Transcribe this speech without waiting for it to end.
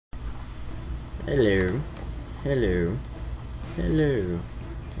Hello, hello, hello,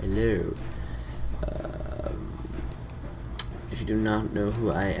 hello. If you do not know who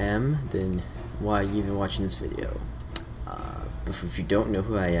I am, then why are you even watching this video? But if you don't know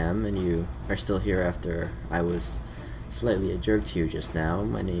who I am and you are still here after I was slightly a jerk to you just now,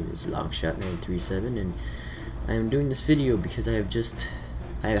 my name is Longshot937 and I am doing this video because I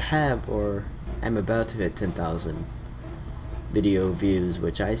have or I'm about to hit 10,000 video views,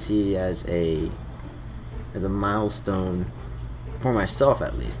 which I see as a milestone for myself.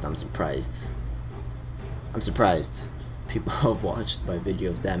 At least I'm surprised people have watched my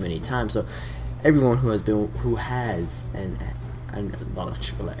videos that many times. So everyone who has and anyone,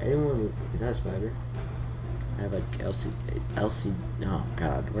 is that a spider? I have like LC. Oh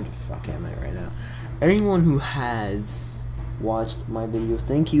God, where the fuck am I right now? Anyone who has watched my videos,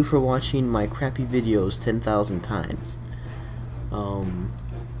 thank you for watching my crappy videos 10,000 times. What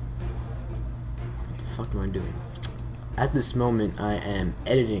the fuck am I doing? At this moment, I am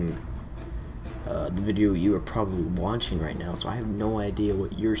editing the video you are probably watching right now, so I have no idea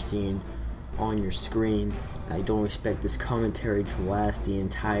what you're seeing on your screen. I don't expect this commentary to last the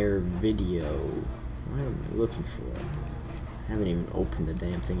entire video. What am I looking for? I haven't even opened the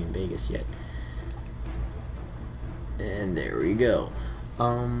damn thing in Vegas yet. And there we go.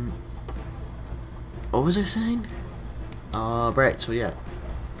 What was I saying? Right, so yeah,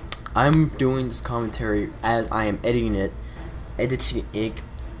 I'm doing this commentary as I am editing it,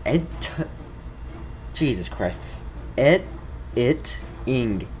 Jesus Christ, editing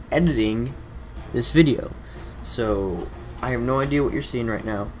this video. So I have no idea what you're seeing right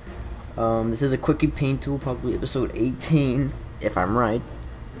now. This is a Quickie paint tool, probably episode 18, if I'm right.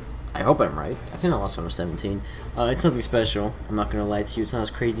 I hope I'm right. I think I lost when I was 17. It's nothing special. I'm not gonna lie to you. It's not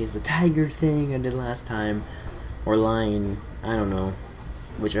as crazy as the tiger thing I did last time. Or lion, I don't know,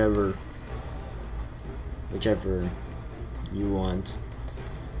 whichever you want.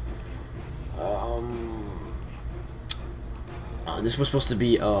 This was supposed to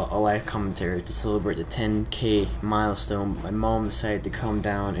be a live commentary to celebrate the 10K milestone. My mom decided to come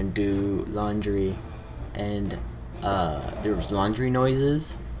down and do laundry, and there was laundry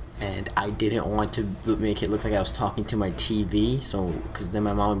noises, and I didn't want to make it look like I was talking to my TV, so because then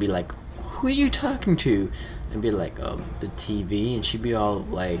my mom would be like, "Who are you talking to?" And be like, the TV, and she'd be all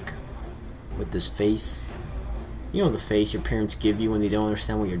like, with this face, you know, the face your parents give you when they don't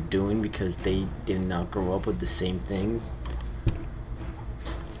understand what you're doing because they did not grow up with the same things,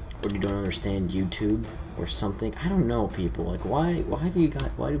 or you don't understand YouTube or something. I don't know, people. Like, why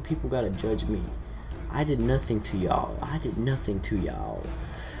do people gotta judge me? I did nothing to y'all.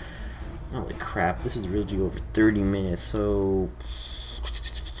 Holy crap! This is really over 30 minutes, so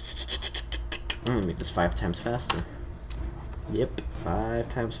I'm gonna make this 5 times faster. Yep, 5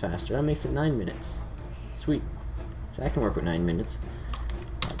 times faster. That makes it 9 minutes. Sweet. So I can work with 9 minutes.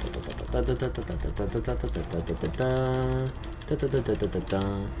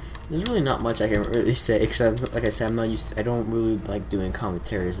 There's really not much I can really say, because like I said, I don't really like doing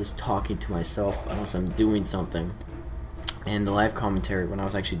commentaries, just talking to myself unless I'm doing something. And the live commentary, when I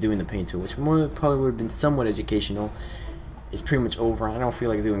was actually doing the paint tool, which probably would have been somewhat educational, it's pretty much over. I don't feel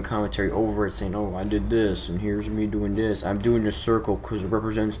like doing commentary over it, saying, "Oh, I did this, and here's me doing this." I'm doing the circle because it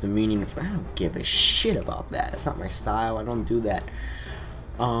represents the meaning of. I don't give a shit about that. It's not my style. I don't do that.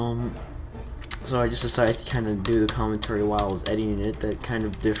 So I just decided to kind of do the commentary while I was editing it. That kind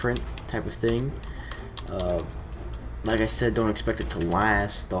of different type of thing. Like I said, don't expect it to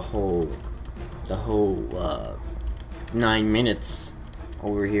last the whole 9 minutes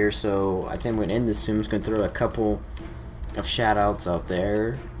over here. So I think I'm gonna end this soon. I'm just gonna throw a couple of shout-outs out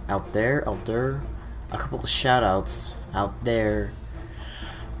there, a couple of shout-outs out there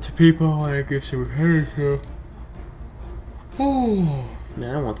to people I want to give some credit to. Oh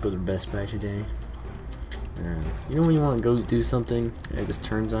man, I don't want to go to Best Buy today. You know when you want to go do something and it just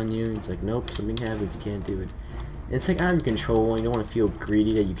turns on you, it's like, nope, something happens, you can't do it. It's like out of control, and you don't want to feel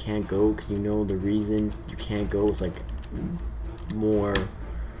greedy that you can't go because you know the reason you can't go is like more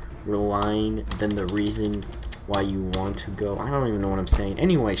relying than the reason why you want to go. I don't even know what I'm saying.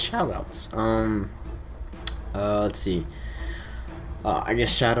 Anyway, shoutouts. Let's see. I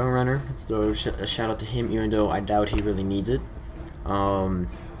guess Shadowrunner. Let's throw a shout out to him, even though I doubt he really needs it. Fam.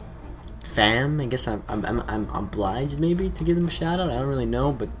 I guess I'm obliged maybe to give them a shout out. I don't really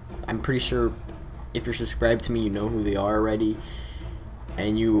know, but I'm pretty sure if you're subscribed to me, you know who they are already,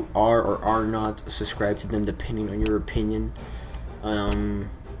 and you are or are not subscribed to them depending on your opinion.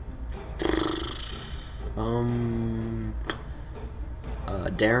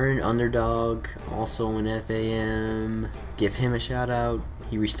 Darren Underdog, also an FAM. Give him a shout out.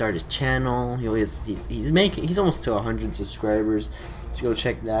 He restarted his channel. He's almost to 100 subscribers. So go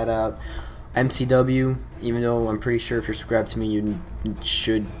check that out. MCW, even though I'm pretty sure if you're subscribed to me, you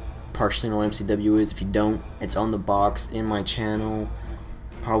should partially know what MCW is. If you don't, it's on the box in my channel.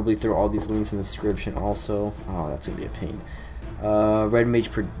 Probably throw all these links in the description also. Oh, that's gonna be a pain.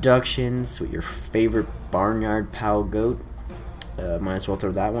 RedMadeProductions with your favorite barnyard pal goat. Might as well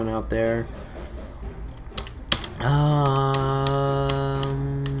throw that one out there.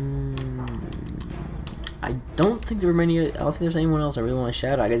 I don't think there were many. I don't think there's anyone else I really want to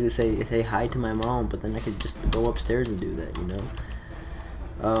shout out. I guess I say hi to my mom, but then I could just go upstairs and do that, you know.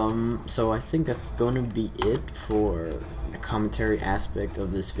 So I think that's going to be it for the commentary aspect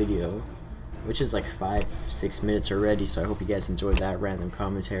of this video, which is like 5-6 minutes already. So I hope you guys enjoyed that random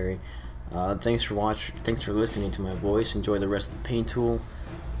commentary. Thanks for watching. Thanks for listening to my voice. Enjoy the rest of the paint tool.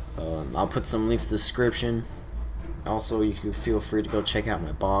 I'll put some links in the description. Also, you can feel free to go check out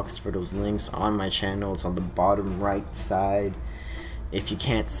my box for those links on my channel. It's on the bottom right side. If you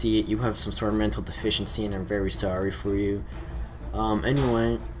can't see it, you have some sort of mental deficiency, and I'm very sorry for you.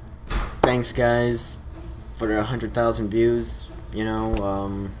 Anyway, thanks guys for the 100,000 views. You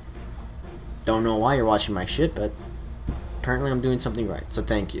know, don't know why you're watching my shit, but apparently I'm doing something right. So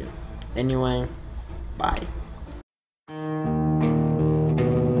thank you. Anyway, bye.